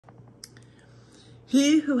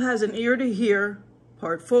He who has an ear to hear,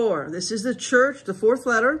 part 4. This is the church, the fourth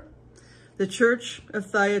letter, the church of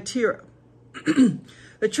Thyatira.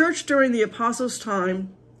 The church during the apostles'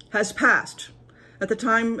 time has passed at the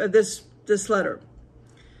time of this letter.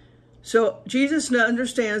 So Jesus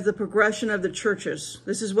understands the progression of the churches.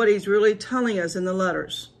 This is what he's really telling us in the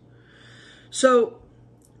letters. So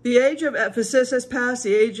the age of Ephesus has passed,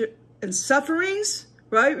 the age and sufferings,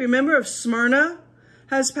 right? Remember, of Smyrna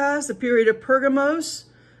has passed, the period of Pergamos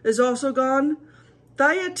is also gone.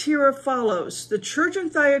 Thyatira follows. The church in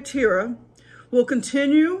Thyatira will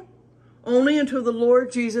continue only until the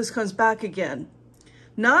Lord Jesus comes back again.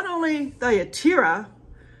 Not only Thyatira,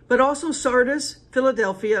 but also Sardis,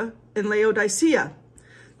 Philadelphia, and Laodicea.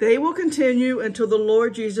 They will continue until the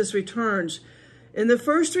Lord Jesus returns. In the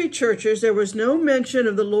first three churches, there was no mention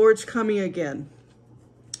of the Lord's coming again.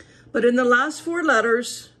 But in the last 4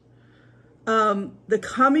 letters, the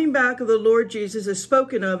coming back of the Lord Jesus is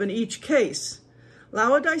spoken of in each case.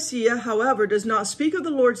 Laodicea, however, does not speak of the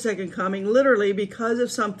Lord's second coming literally because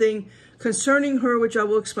of something concerning her, which I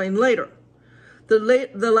will explain later.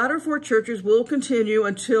 The latter 4 churches will continue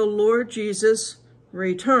until Lord Jesus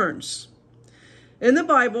returns. In the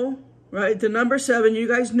Bible, right, the number 7, you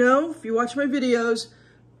guys know, if you watch my videos,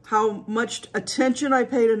 how much attention I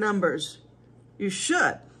pay to numbers. You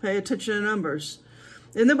should pay attention to numbers.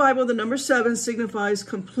 In the Bible, the number 7 signifies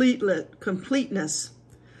completeness.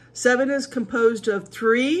 7 is composed of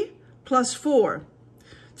 3 plus 4.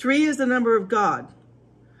 3 is the number of God,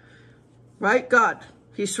 right? God,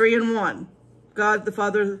 he's 3 in 1. God, the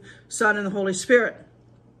Father, Son, and the Holy Spirit.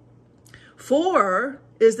 4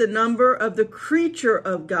 is the number of the creature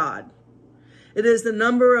of God. It is the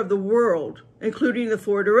number of the world, including the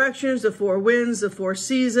 4 directions, the 4 winds, the 4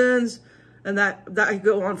 seasons, and that I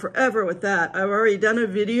go on forever with that. I've already done a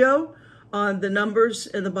video on the numbers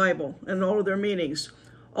in the Bible and all of their meanings.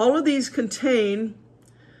 All of these contain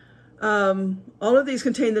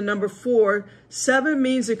the number 4. 7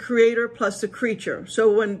 means the creator plus the creature.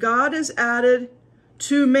 So when God is added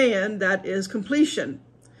to man, that is completion.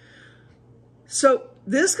 So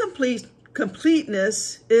this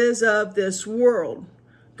completeness is of this world.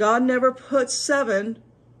 God never put 7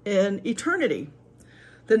 in eternity.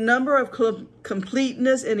 The number of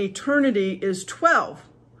completeness in eternity is 12.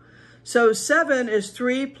 So 7 is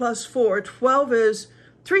 3 plus 4. 12 is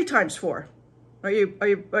 3 times 4. Are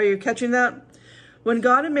you catching that? When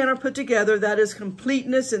God and man are put together, that is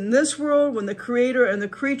completeness in this world. When the creator and the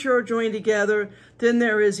creature are joined together, then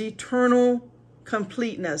there is eternal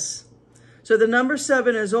completeness. So the number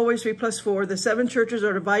 7 is always 3 plus 4. The 7 churches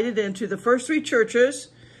are divided into the first 3 churches.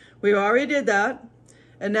 We already did that.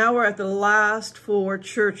 And now we're at the last 4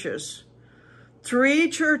 churches. 3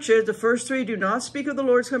 churches, the first 3 do not speak of the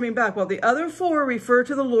Lord's coming back, while the other 4 refer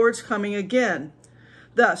to the Lord's coming again.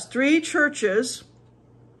 Thus, 3 churches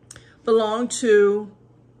belong to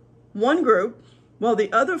one group, while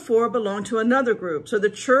the other 4 belong to another group. So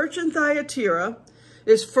the church in Thyatira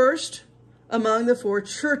is first among the 4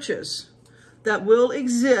 churches that will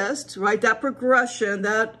exist, right? That progression,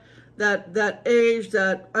 that age,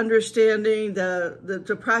 that understanding,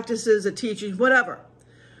 the practices, the teachings, whatever.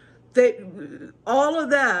 All of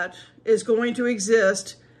that is going to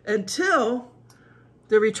exist until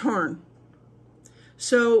the return.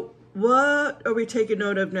 So what are we taking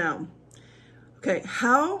note of now? Okay,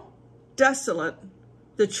 how desolate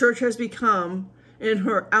the church has become in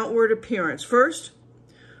her outward appearance. First,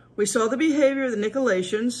 we saw the behavior of the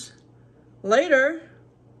Nicolaitans. Later,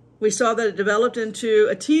 we saw that it developed into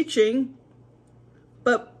a teaching.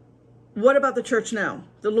 But what about the church now?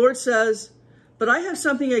 The Lord says, but I have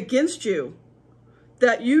something against you,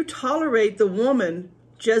 that you tolerate the woman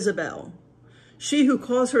Jezebel, she who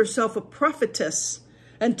calls herself a prophetess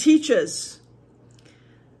and teaches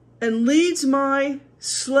and leads my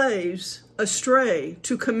slaves astray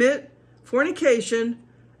to commit fornication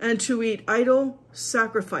and to eat idol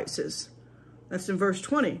sacrifices. That's in verse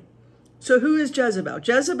 20. So who is Jezebel?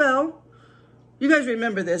 Jezebel, you guys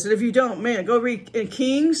remember this. And if you don't, man, go read in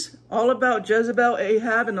Kings, all about Jezebel,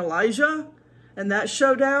 Ahab, and Elijah, and that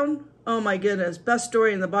showdown. Oh my goodness, best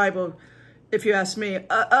story in the Bible, if you ask me,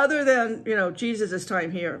 other than, Jesus'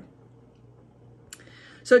 time here.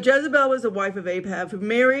 So Jezebel was the wife of Ahab, who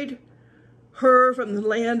married her from the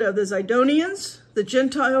land of the Zidonians, the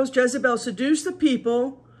Gentiles. Jezebel seduced the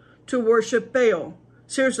people to worship Baal.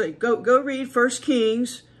 Seriously, go read 1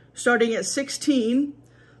 Kings, starting at 16,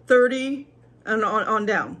 30, and on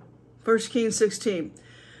down. 1 Kings 16.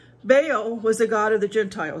 Baal was the god of the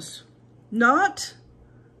Gentiles, not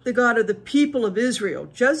the God of the people of Israel.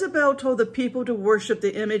 Jezebel told the people to worship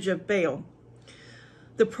the image of Baal.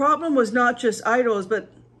 The problem was not just idols,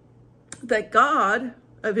 but that God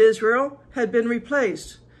of Israel had been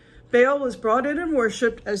replaced. Baal was brought in and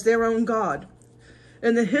worshipped as their own God.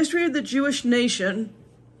 In the history of the Jewish nation,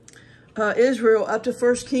 Israel, up to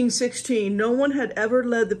 1 Kings 16, no one had ever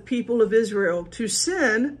led the people of Israel to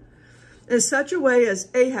sin in such a way as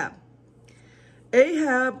Ahab.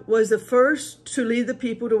 Ahab was the first to lead the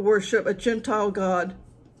people to worship a Gentile god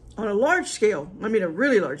on a large scale. I mean, a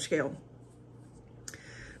really large scale.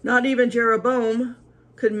 Not even Jeroboam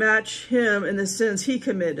could match him in the sins he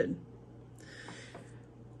committed.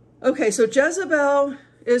 Okay, so Jezebel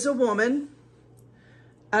is a woman,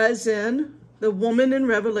 as in the woman in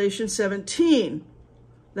Revelation 17.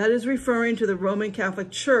 That is referring to the Roman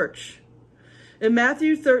Catholic Church. In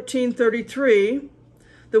Matthew 13:33,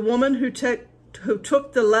 the woman who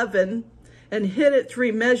took the leaven and hid it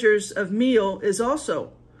 3 measures of meal is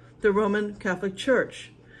also the Roman Catholic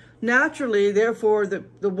Church. Naturally, therefore,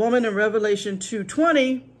 the woman in Revelation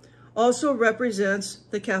 2:20 also represents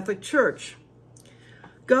the Catholic Church.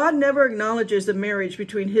 God never acknowledges the marriage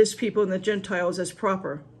between his people and the Gentiles as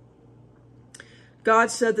proper.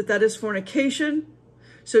 God said that that is fornication.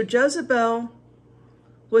 So Jezebel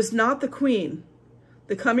was not the queen.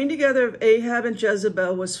 The coming together of Ahab and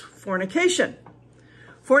Jezebel was fornication.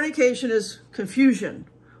 Fornication is confusion.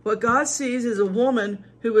 What God sees is a woman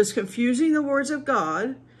who was confusing the words of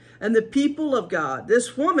God and the people of God.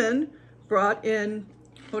 This woman brought in,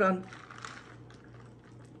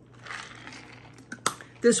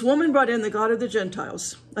 This woman brought in the God of the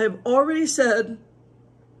Gentiles. I have already said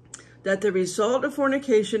that the result of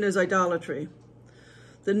fornication is idolatry.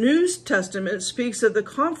 The New Testament speaks of the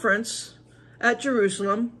conference at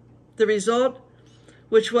Jerusalem, the result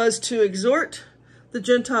which was to exhort the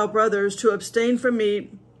Gentile brothers to abstain from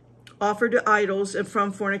meat offered to idols and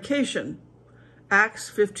from fornication. Acts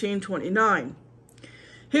 15:29.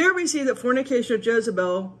 Here we see that fornication of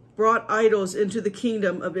Jezebel brought idols into the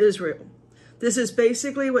kingdom of Israel. This is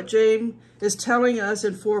basically what James is telling us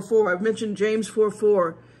in 4:4. I've mentioned James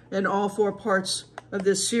 4:4 in all 4 parts of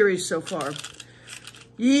this series so far.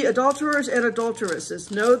 Ye adulterers and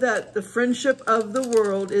adulteresses, know that the friendship of the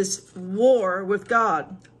world is war with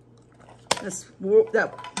God.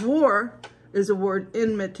 That war is the word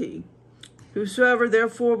enmity. Whosoever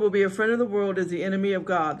therefore will be a friend of the world is the enemy of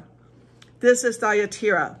God. This is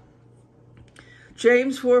Thyatira.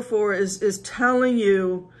 James 4:4 is telling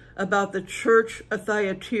you about the church of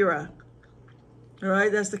Thyatira. All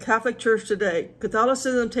right, that's the Catholic Church today.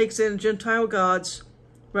 Catholicism takes in Gentile gods,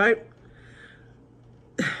 right?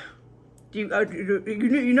 You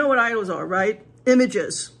know what idols are, right?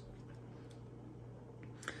 Images.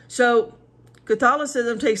 So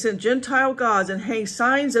Catholicism takes in Gentile gods and hangs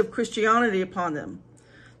signs of Christianity upon them.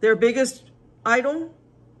 Their biggest idol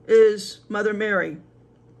is Mother Mary.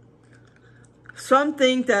 Some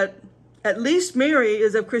think that at least Mary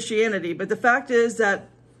is of Christianity, but the fact is that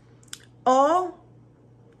all,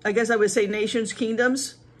 I guess I would say nations,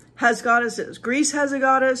 kingdoms, has goddesses. Greece has a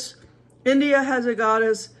goddess. India has a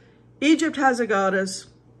goddess. Egypt has a goddess.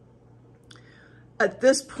 At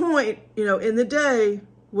this point, in the day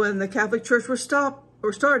when the Catholic Church was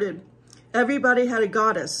started, everybody had a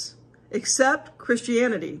goddess except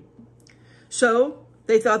Christianity. So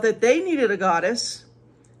they thought that they needed a goddess,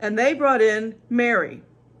 and they brought in Mary.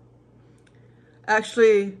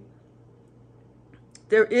 Actually,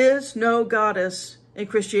 there is no goddess in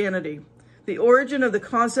Christianity. The origin of the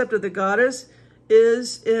concept of the goddess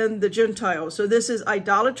is in the Gentiles. So this is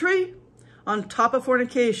idolatry on top of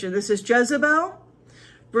fornication. This is Jezebel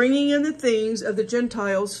bringing in the things of the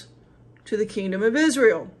Gentiles to the kingdom of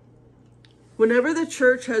Israel. Whenever the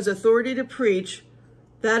church has authority to preach,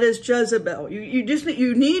 that is Jezebel.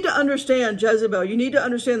 You need to understand Jezebel. You need to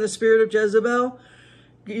understand the spirit of Jezebel.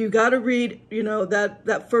 You got to read,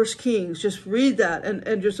 that 1 Kings. Just read that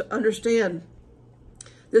and just understand.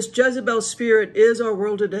 This Jezebel spirit is our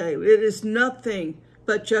world today. It is nothing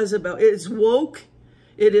but Jezebel. It is woke.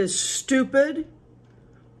 It is stupid.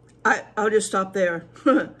 I'll just stop there.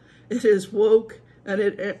 It is woke.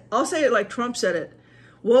 And I'll say it like Trump said it.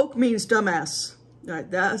 Woke means dumbass. All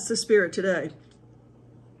right, that's the spirit today.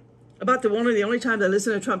 About one of the only times I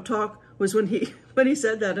listened to Trump talk was when he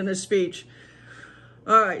said that in his speech.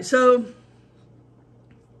 All right, so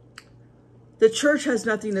the church has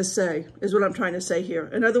nothing to say, is what I'm trying to say here.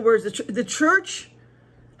 In other words, the church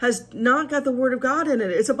has not got the word of God in it.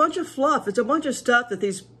 It's a bunch of fluff. It's a bunch of stuff that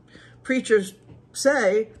these preachers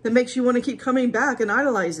say that makes you want to keep coming back and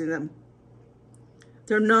idolizing them.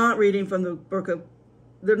 They're not reading from the book of,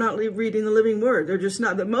 they're not reading the living word. They're just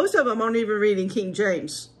not. Most of them aren't even reading King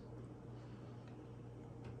James.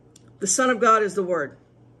 The Son of God is the word.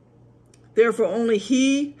 Therefore, only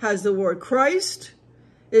he has the word. Christ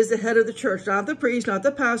is the head of the church, not the priest, not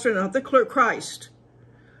the pastor, not the clerk. Christ,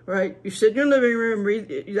 right? You sit in your living room,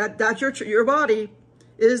 read that's your body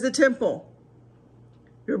is the temple.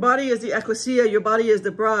 Your body is the ecclesia. Your body is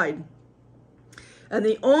the bride. And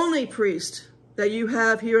the only priest that you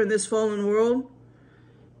have here in this fallen world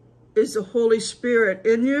is the Holy Spirit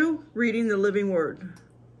in you, reading the living word.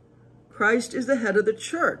 Christ is the head of the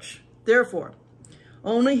church. Therefore,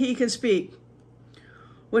 only he can speak.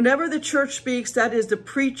 Whenever the church speaks, that is the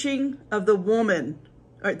preaching of the woman.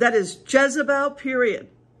 All right, that is Jezebel, period.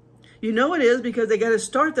 You know it is because they got to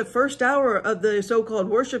start the first hour of the so-called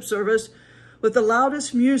worship service with the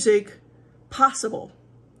loudest music possible.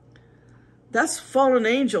 That's fallen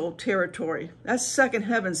angel territory. That's second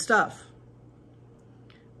heaven stuff.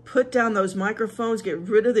 Put down those microphones, get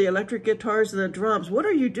rid of the electric guitars and the drums. What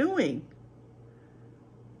are you doing?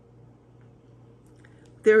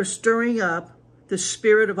 They're stirring up the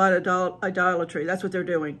spirit of idolatry. That's what they're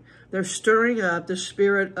doing. They're stirring up the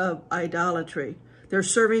spirit of idolatry. They're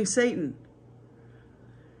serving Satan.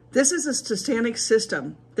 This is a satanic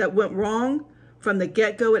system that went wrong from the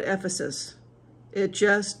get-go at Ephesus. It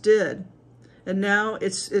just did. And now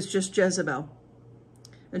it's just Jezebel.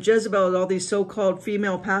 And Jezebel is all these so-called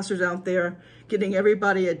female pastors out there getting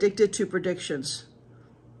everybody addicted to predictions.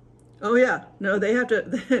 Oh yeah, no, they have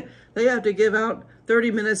to give out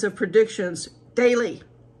 30 minutes of predictions daily.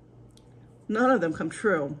 None of them come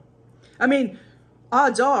true. I mean,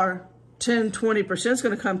 odds are 10, 20% is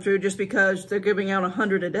going to come through just because they're giving out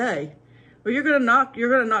 100 a day. Well, you're going to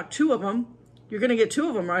knock 2 of them. You're going to get 2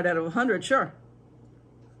 of them right out of 100, sure.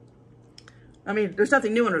 I mean, there's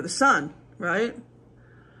nothing new under the sun, right?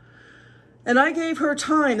 And I gave her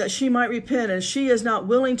time that she might repent, and she is not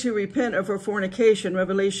willing to repent of her fornication.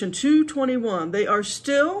 Revelation 2:21. They are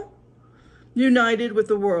still united with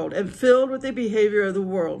the world and filled with the behavior of the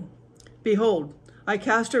world. Behold, I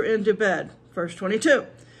cast her into bed. Verse 22.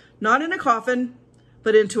 Not in a coffin,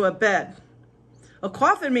 but into a bed. A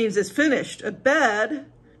coffin means it's finished. A bed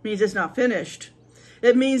means it's not finished.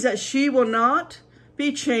 It means that she will not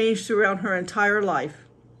be changed throughout her entire life.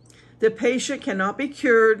 The patient cannot be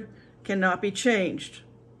cured, cannot be changed.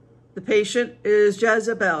 The patient is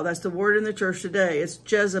Jezebel. That's the word in the church today. It's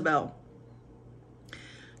Jezebel.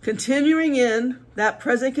 Continuing in that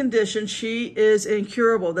present condition, she is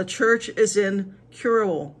incurable. The church is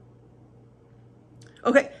incurable.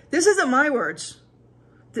 Okay, this isn't my words.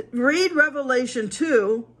 Read Revelation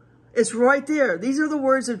 2. It's right there. These are the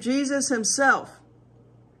words of Jesus himself.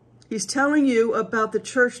 He's telling you about the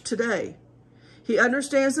church today. He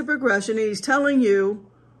understands the progression, and he's telling you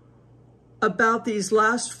about these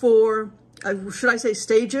last 4, should I say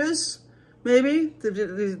stages, maybe?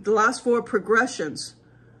 The last 4 progressions.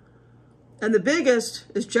 And the biggest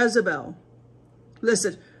is Jezebel.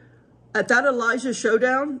 Listen, at that Elijah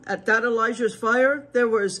showdown, at that Elijah's fire, there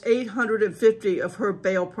was 850 of her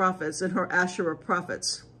Baal prophets and her Asherah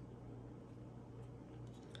prophets.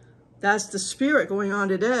 That's the spirit going on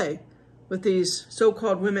today with these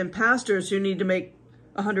so-called women pastors who need to make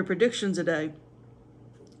 100 predictions a day.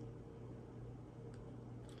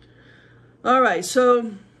 All right,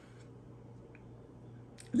 so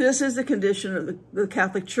this is the condition of the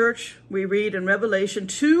Catholic Church. We read in Revelation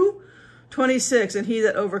 2:26, and he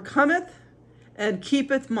that overcometh and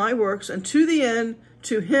keepeth my works unto the end,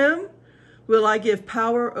 to him will I give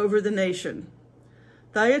power over the nation.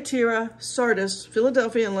 Thyatira, Sardis,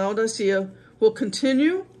 Philadelphia, and Laodicea will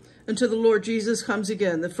continue until the Lord Jesus comes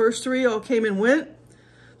again. The first 3 all came and went.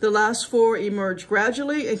 The last 4 emerge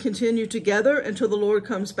gradually and continue together until the Lord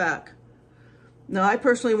comes back. Now, I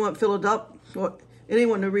personally want Philadelphia. Well,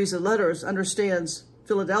 anyone who reads the letters understands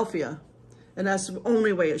Philadelphia, and that's the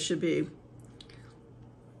only way it should be.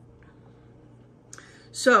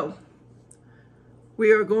 So,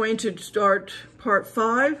 we are going to start part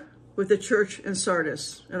 5 with the church in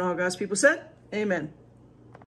Sardis. And all God's people said, amen.